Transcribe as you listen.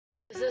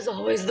This is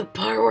always the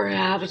part where I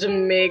have to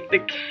make the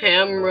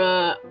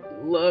camera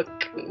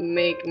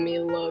make me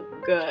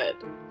look good.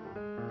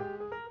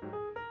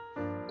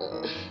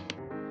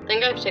 I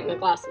think I have to take my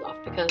glasses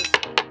off because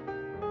I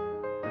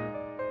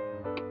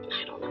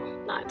don't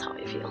know, that's how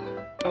I feel.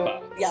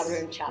 Yeah, we're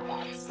doing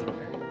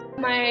chatbots.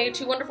 My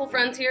two wonderful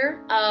friends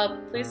here,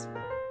 please.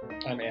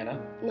 I'm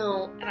Anna.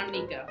 No. And I'm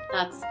Nico.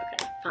 That's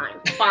okay, fine.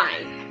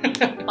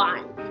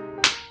 Fine.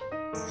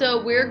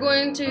 So we're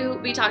going to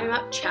be talking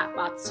about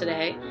chatbots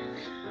today.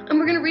 And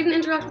we're going to read and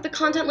interact with the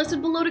content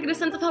listed below to get a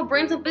sense of how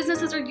brands and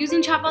businesses are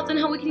using chatbots and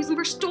how we can use them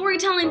for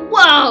storytelling.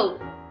 Whoa!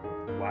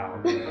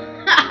 Wow.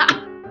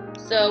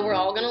 So we're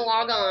all going to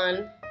log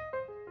on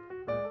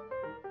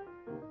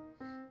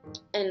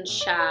and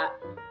chat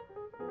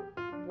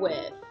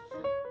with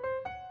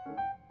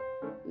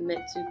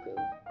Mitsuku.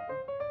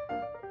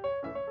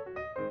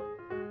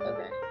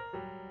 Okay.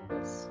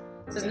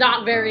 This is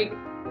not very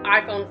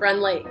iPhone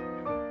friendly.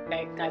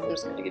 Okay, guys, I'm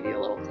just going to give you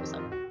a little close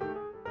up.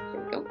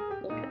 Here we go.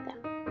 Look at that.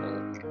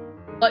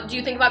 What do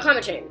you think about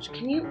climate change?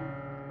 Can you?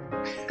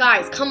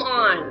 Guys, come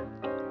on.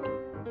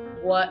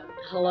 What?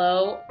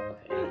 Hello?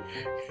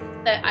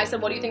 Okay. I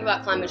said, what do you think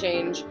about climate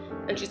change?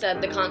 And she said,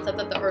 the concept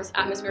that the Earth's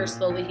atmosphere is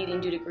slowly heating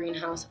due to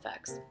greenhouse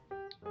effects.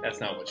 That's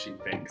not what she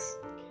thinks.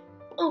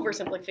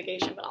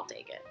 Oversimplification, but I'll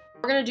take it.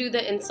 We're going to do the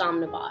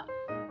Insomnibot.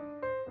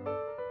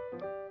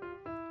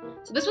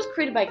 So this was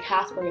created by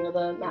Casper, you know,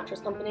 the mattress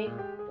company.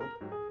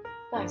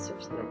 Guys,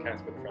 seriously. No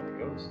Casper the Friendly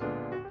Ghost.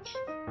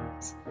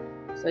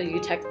 So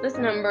you text this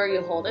number,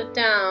 you hold it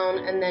down,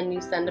 and then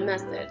you send a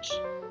message.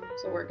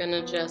 So we're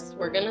gonna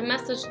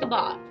message the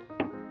bot.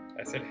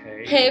 I said,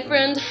 hey. Hey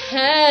friend,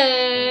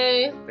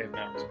 hey! They have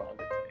not responded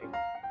to me.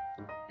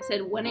 I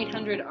said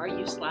 1-800, are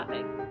you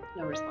slapping?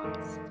 No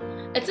response.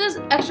 It says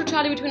extra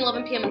chatty between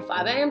 11 p.m. and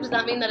 5 a.m. Does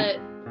that mean that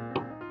it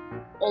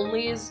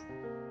only is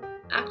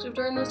active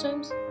during those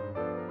times?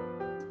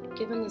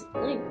 Given this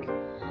link.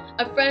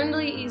 A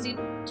friendly, easy,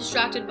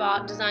 distracted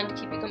bot designed to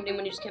keep you company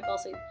when you just can't fall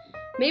asleep.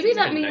 Maybe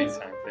that means...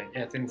 Nighttime thing.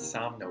 Yeah, it's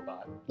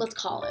Insomnobot. Let's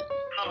call it.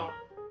 Call.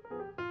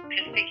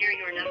 Configure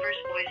your number's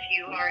voice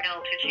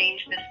URL to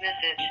change this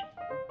message.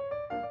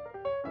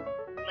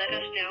 Let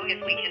us know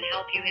if we can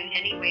help you in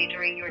any way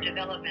during your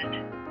development.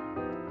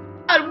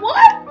 And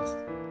what?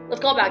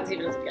 Let's call back and see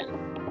if it does it again.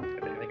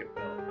 I think it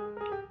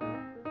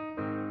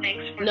will.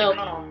 Thanks for Nope.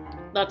 the call.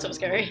 That's so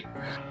scary.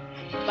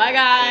 Bye,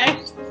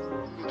 guys.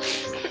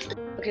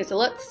 Okay, so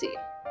let's see.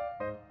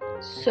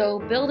 So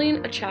building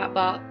a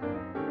chatbot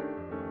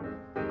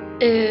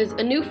is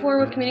a new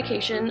form of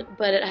communication,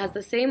 but it has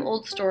the same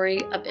old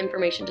story of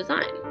information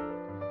design.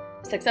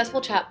 A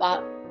successful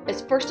chatbot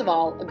is first of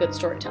all a good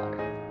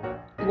storyteller.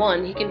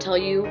 One, he can tell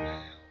you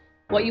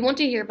what you want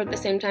to hear, but at the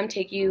same time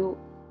take you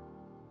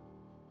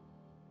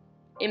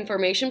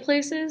information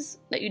places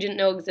that you didn't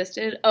know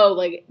existed. Oh,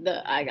 like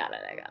I got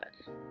it.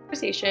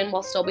 Conversation,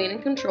 while still being in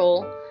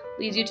control,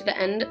 leads you to the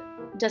end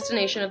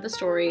destination of the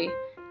story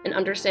and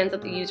understands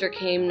that the user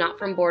came not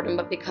from boredom,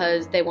 but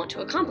because they want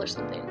to accomplish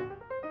something.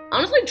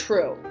 Honestly,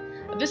 true.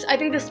 I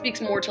think this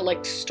speaks more to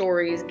like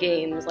stories,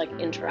 games, like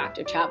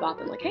interactive chatbot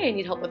than like, hey, I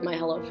need help with my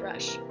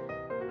HelloFresh,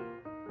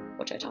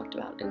 which I talked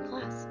about in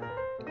class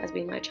as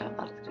being my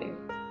chatbot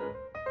experience.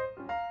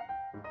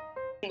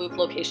 Move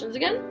locations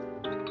again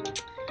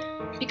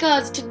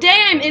because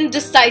today I'm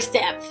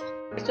indecisive.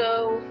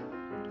 So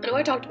I know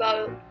I talked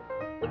about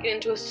looking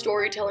into a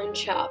storytelling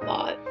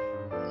chatbot,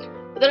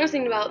 but then I was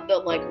thinking about the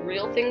like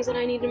real things that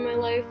I need in my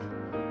life,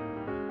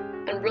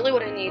 and really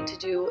what I need to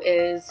do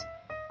is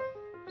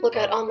look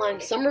at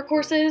online summer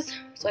courses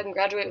so I can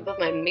graduate with both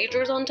my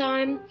majors on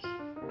time.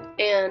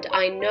 And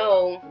I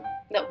know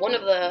that one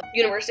of the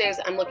universities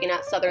I'm looking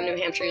at, Southern New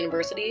Hampshire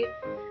University,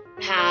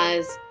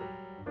 has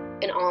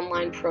an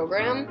online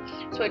program.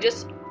 So I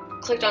just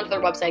clicked onto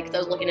their website because I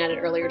was looking at it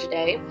earlier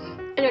today,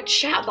 and a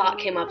chatbot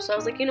came up. So I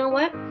was like, you know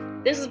what?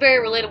 This is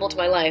very relatable to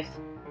my life.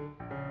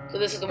 So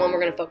this is the one we're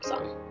going to focus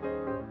on.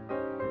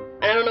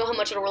 And I don't know how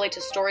much it'll relate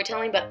to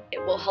storytelling, but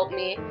it will help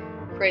me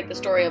create the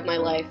story of my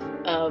life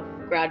of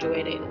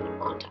graduating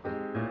on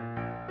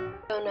time.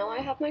 So now I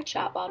have my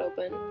chatbot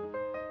open.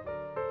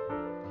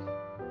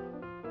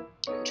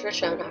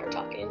 Trisha and I are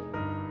talking.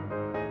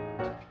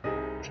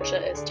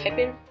 Trisha is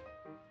typing.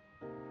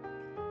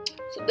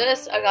 So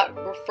this, I got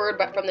referred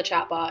back from the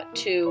chatbot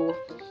to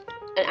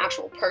an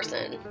actual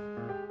person,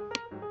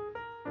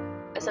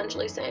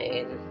 essentially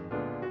saying,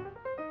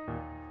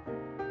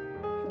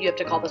 you have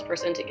to call this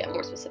person to get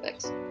more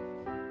specifics.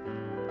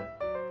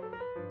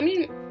 I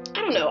mean,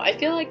 I don't know, I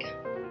feel like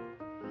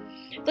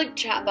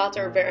chatbots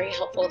are very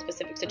helpful in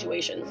specific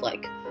situations.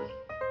 Like,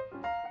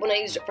 when I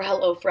used it for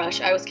HelloFresh,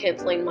 I was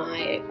canceling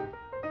my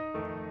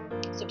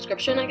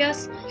subscription, I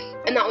guess,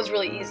 and that was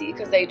really easy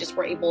because they just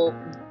were able,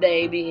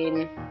 they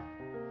being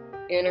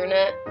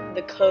internet,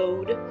 the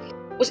code,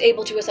 was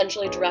able to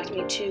essentially direct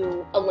me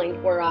to a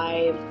link where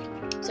I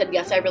said,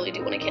 yes, I really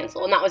do want to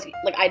cancel, and that was,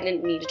 like, I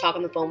didn't need to talk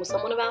on the phone with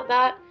someone about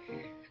that.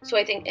 So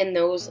I think in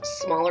those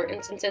smaller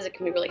instances, it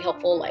can be really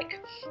helpful,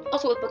 like,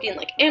 also with booking,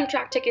 like,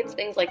 Amtrak tickets,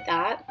 things like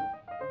that.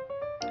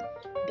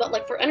 but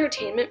like for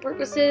entertainment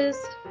purposes,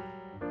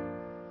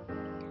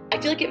 I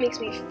feel like it makes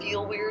me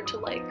feel weird to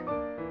like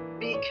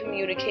be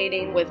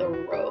communicating with a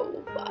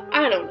robot.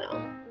 I don't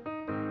know.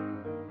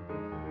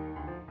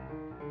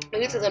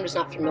 Maybe it's because I'm just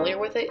not familiar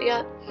with it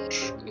yet.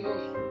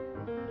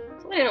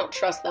 I don't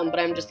trust them, but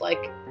I'm just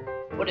like,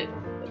 would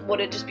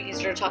it just be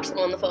easier to talk to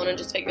someone on the phone and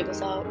just figure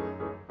this out?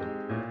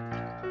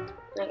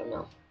 I don't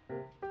know.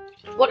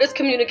 What is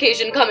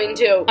communication coming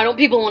to? Why don't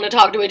people want to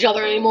talk to each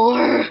other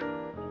anymore?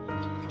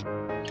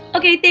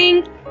 Okay,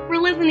 thanks for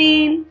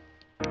listening.